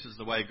 Because this is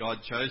the way God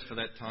chose for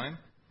that time.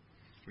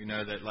 We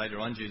know that later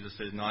on Jesus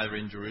says, neither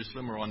in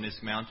Jerusalem or on this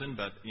mountain,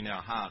 but in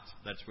our hearts.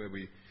 That's where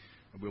we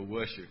will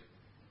worship.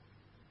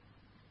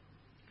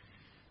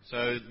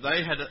 So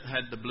they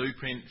had the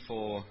blueprint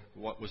for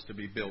what was to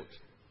be built.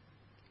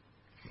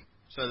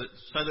 So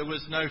there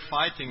was no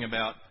fighting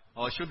about,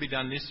 oh, it should be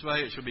done this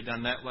way, it should be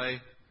done that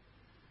way.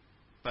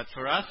 But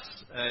for us,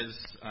 as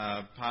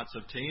parts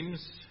of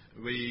teams,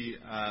 we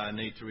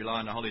need to rely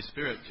on the Holy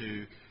Spirit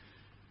to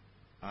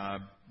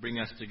bring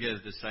us together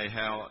to say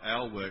how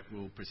our work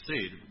will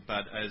proceed.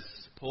 But as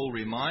Paul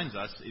reminds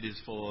us, it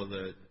is for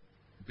the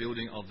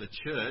building of the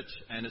church,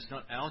 and it's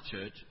not our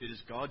church, it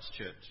is God's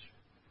church.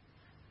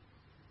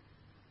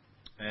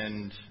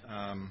 And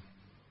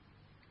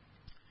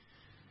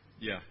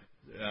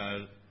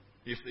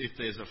if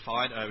there's a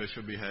fight over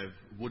should we have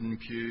wooden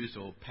pews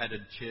or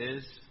padded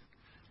chairs,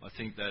 I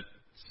think that's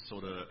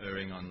sort of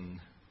erring on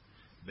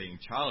being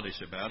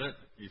childish about it.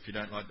 If you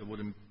don't like the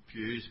wooden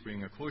pews,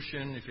 bring a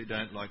cushion. If you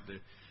don't like the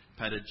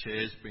padded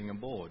chairs, bring a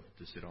board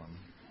to sit on.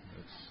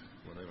 That's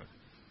whatever.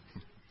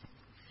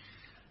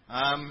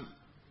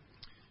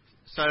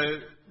 So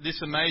this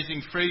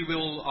amazing free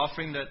will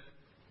offering that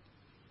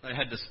they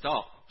had to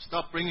stop.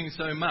 Stop bringing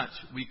so much.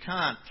 We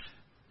can't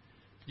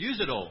use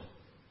it all.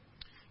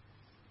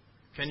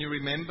 Can you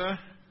remember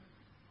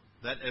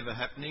that ever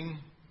happening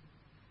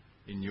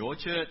in your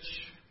church?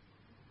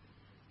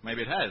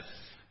 Maybe it has.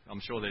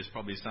 I'm sure there's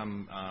probably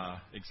some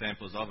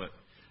examples of it.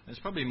 There's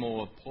probably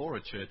more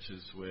poorer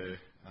churches where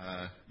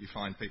you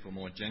find people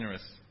more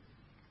generous.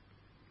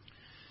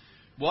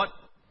 What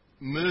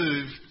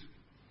moved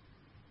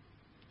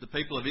the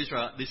people of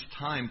Israel at this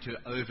time to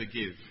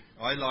overgive?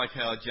 I like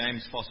how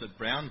James Fawcett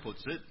Brown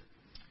puts it.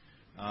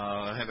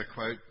 I have a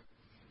quote.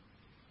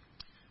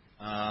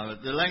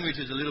 The language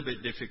is a little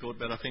bit difficult,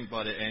 but I think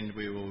by the end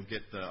we will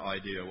get the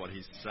idea of what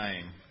he's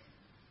saying.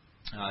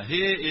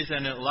 Here is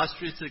an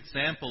illustrious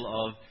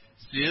example of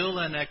zeal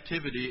and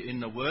activity in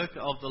the work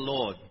of the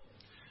Lord.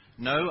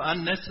 No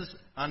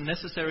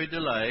unnecessary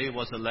delay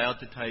was allowed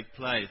to take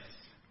place.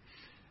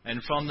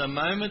 And from the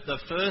moment the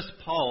first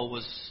pole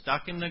was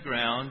stuck in the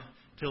ground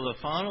till the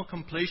final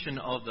completion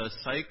of the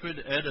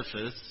sacred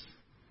edifice,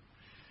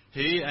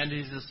 he and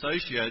his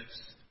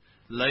associates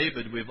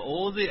laboured with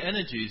all the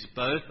energies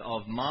both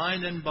of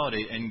mind and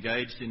body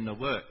engaged in the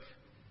work.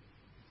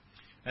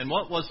 And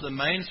what was the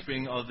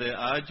mainspring of their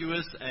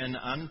arduous and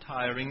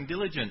untiring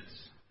diligence?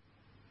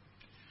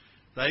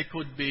 They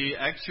could be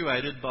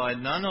actuated by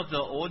none of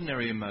the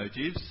ordinary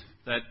motives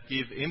that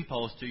give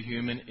impulse to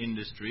human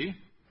industry,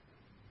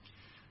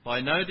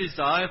 by no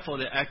desire for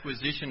the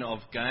acquisition of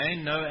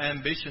gain, no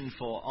ambition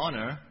for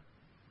honour,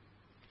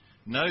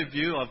 no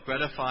view of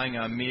gratifying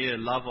a mere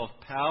love of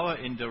power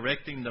in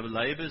directing the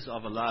labours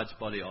of a large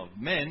body of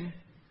men.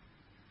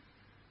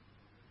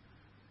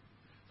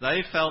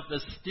 They felt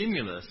the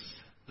stimulus,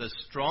 the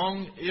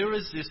strong,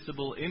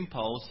 irresistible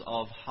impulse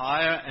of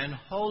higher and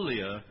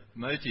holier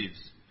motives,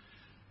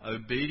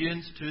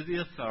 obedience to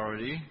the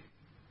authority,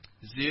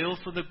 zeal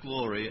for the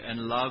glory,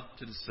 and love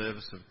to the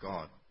service of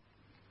God.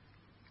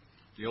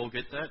 Do you all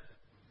get that?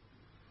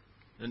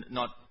 And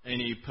not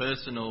any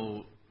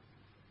personal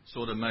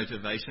sort of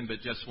motivation,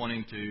 but just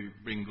wanting to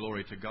bring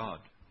glory to God.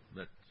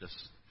 That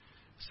just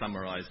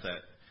summarise that.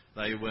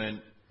 They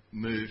weren't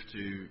moved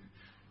to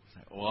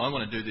say, "Oh, I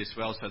want to do this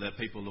well so that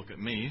people look at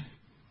me,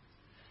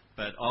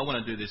 but I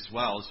want to do this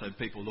well so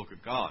people look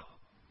at God."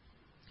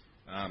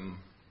 And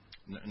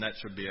that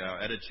should be our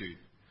attitude.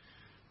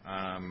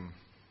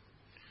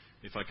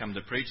 If I come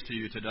to preach to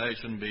you today, it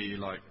shouldn't be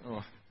like,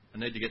 "Oh, I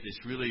need to get this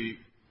really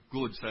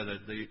good so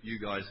that you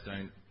guys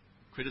don't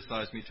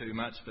criticise me too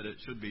much," but it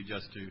should be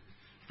just to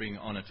bring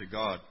honour to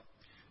God.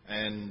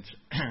 And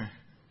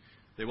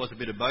there was a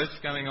bit of both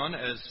going on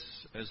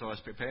as I was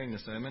preparing the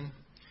sermon.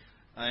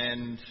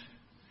 And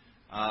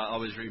I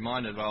was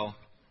reminded, well,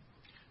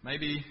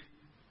 maybe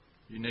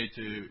you need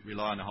to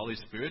rely on the Holy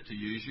Spirit to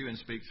use you and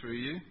speak through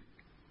you.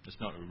 It's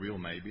not a real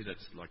maybe,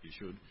 that's like you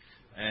should.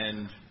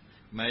 And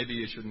maybe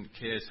you shouldn't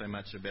care so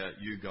much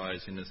about you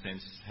guys in the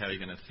sense how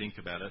you're going to think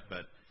about it,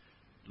 but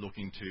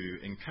looking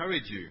to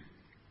encourage you.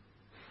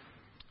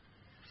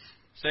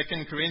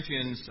 2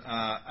 Corinthians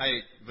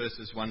 8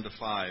 verses 1 to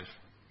 5.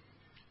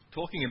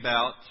 Talking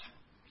about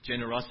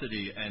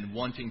generosity and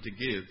wanting to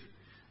give.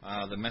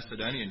 The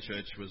Macedonian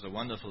church was a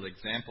wonderful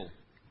example.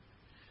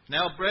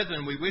 "Now,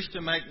 brethren, we wish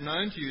to make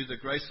known to you the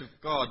grace of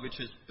God which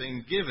has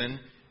been given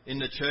in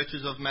the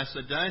churches of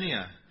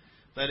Macedonia,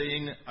 that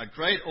in a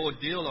great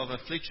ordeal of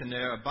affliction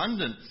their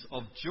abundance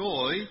of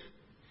joy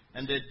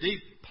and their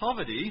deep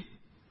poverty,"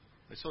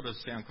 they sort of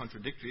sound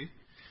contradictory,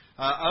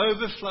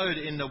 "overflowed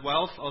in the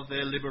wealth of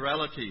their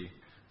liberality.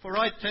 For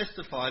I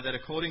testify that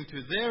according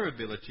to their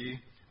ability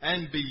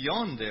and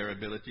beyond their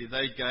ability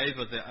they gave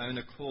of their own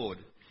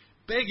accord,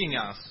 begging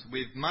us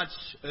with much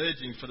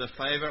urging for the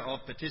favour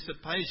of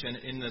participation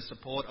in the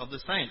support of the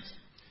saints.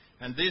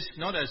 And this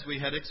not as we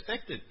had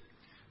expected,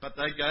 but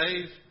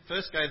they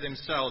first gave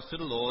themselves to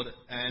the Lord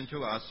and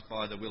to us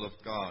by the will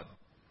of God."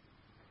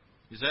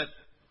 Is that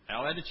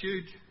our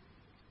attitude?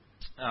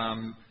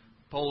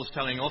 Paul's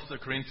telling off the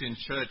Corinthian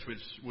church,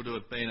 which would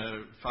have been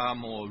a far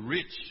more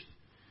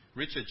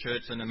richer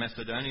church than the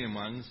Macedonian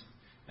ones,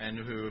 and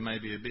who were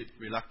maybe a bit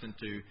reluctant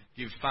to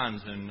give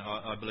funds. And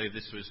I believe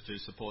this was to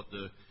support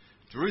the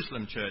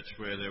Jerusalem church,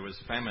 where there was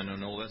famine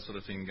and all that sort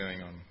of thing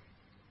going on.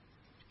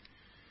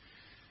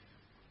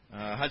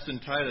 Hudson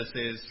Taylor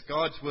says,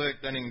 "God's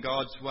work done in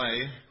God's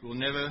way will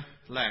never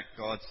lack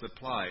God's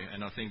supply."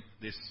 And I think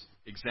this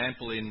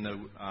example in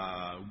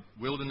the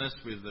wilderness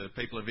with the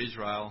people of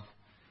Israel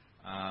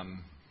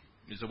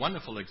is a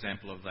wonderful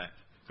example of that.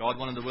 God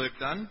wanted the work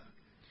done,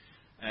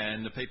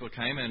 and the people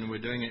came and were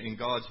doing it in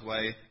God's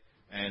way,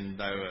 and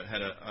they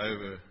had an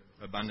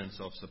overabundance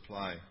of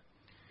supply.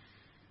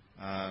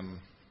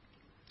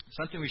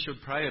 Something we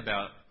should pray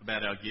about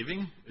our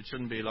giving. It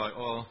shouldn't be like,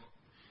 "Oh,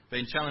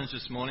 been challenged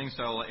this morning,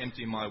 so I'll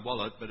empty my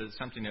wallet," but it's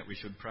something that we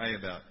should pray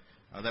about.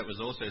 That was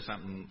also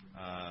something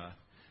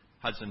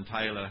Hudson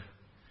Taylor,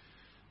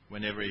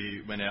 whenever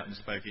he went out and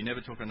spoke, he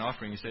never took an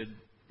offering. He said,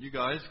 "You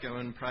guys go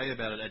and pray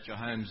about it at your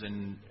homes,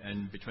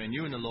 and between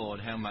you and the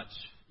Lord, how much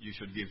you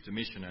should give to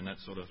mission," and that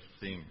sort of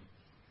thing.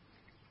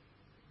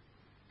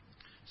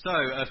 So,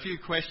 a few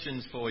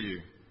questions for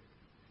you.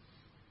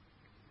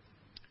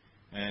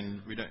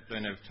 And we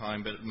don't have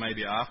time, but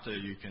maybe after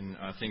you can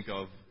think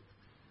of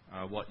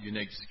what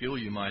unique skill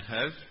you might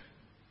have.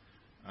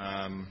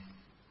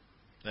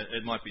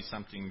 It might be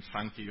something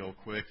funky or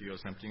quirky or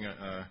something.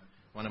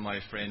 One of my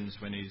friends,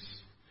 when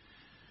he's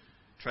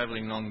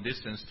travelling long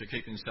distance to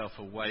keep himself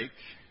awake,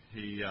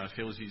 he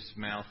fills his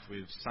mouth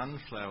with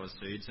sunflower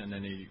seeds, and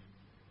then he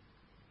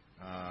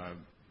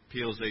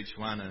peels each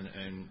one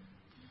and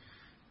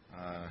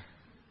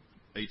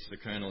eats the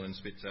kernel and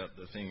spits out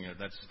the thing.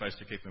 That's supposed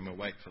to keep him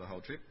awake for the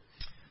whole trip.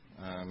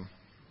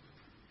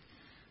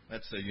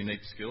 That's a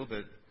unique skill,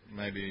 but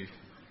maybe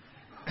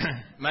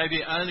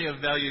only of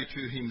value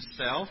to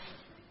himself.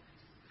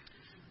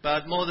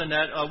 But more than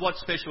that, what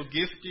special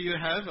gift do you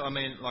have? I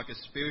mean, like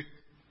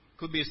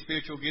could be a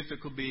spiritual gift,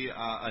 it could be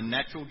a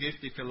natural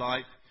gift, if you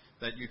like,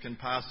 that you can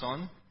pass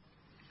on.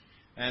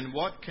 And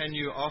what can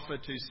you offer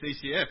to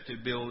CCF to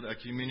build a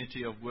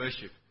community of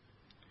worship?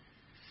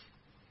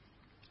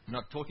 I'm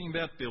not talking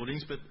about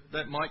buildings, but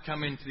that might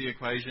come into the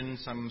equation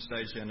some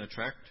stage down a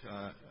track,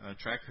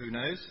 who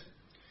knows?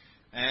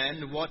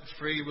 And what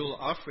free will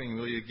offering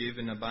will you give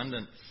in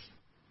abundance?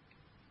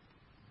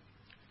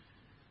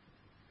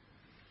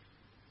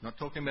 Not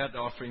talking about the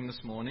offering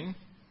this morning.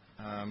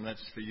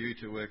 That's for you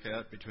to work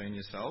out between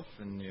yourself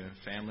and your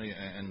family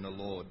and the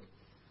Lord.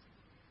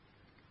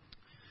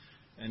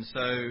 And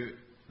so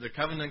the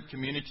covenant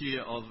community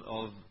of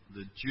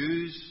the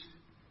Jews,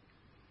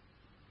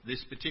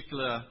 this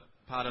particular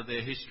part of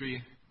their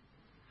history,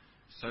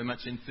 so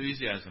much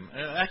enthusiasm.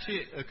 It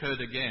actually occurred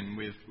again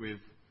with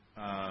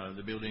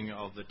the building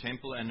of the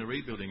temple and the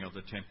rebuilding of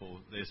the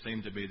temple. There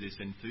seemed to be this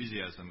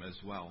enthusiasm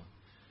as well.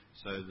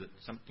 So that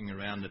something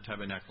around the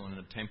tabernacle and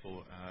the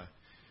temple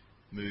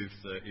moved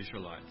the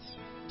Israelites.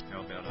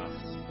 How about us?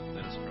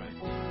 Let us pray.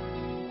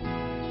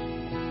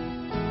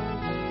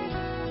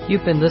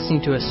 You've been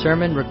listening to a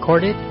sermon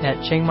recorded at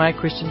Chiangmai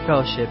Christian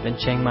Fellowship in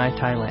Chiangmai,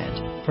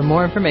 Thailand. For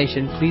more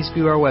information, please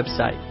view our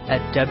website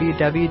at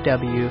www.ccfth.org.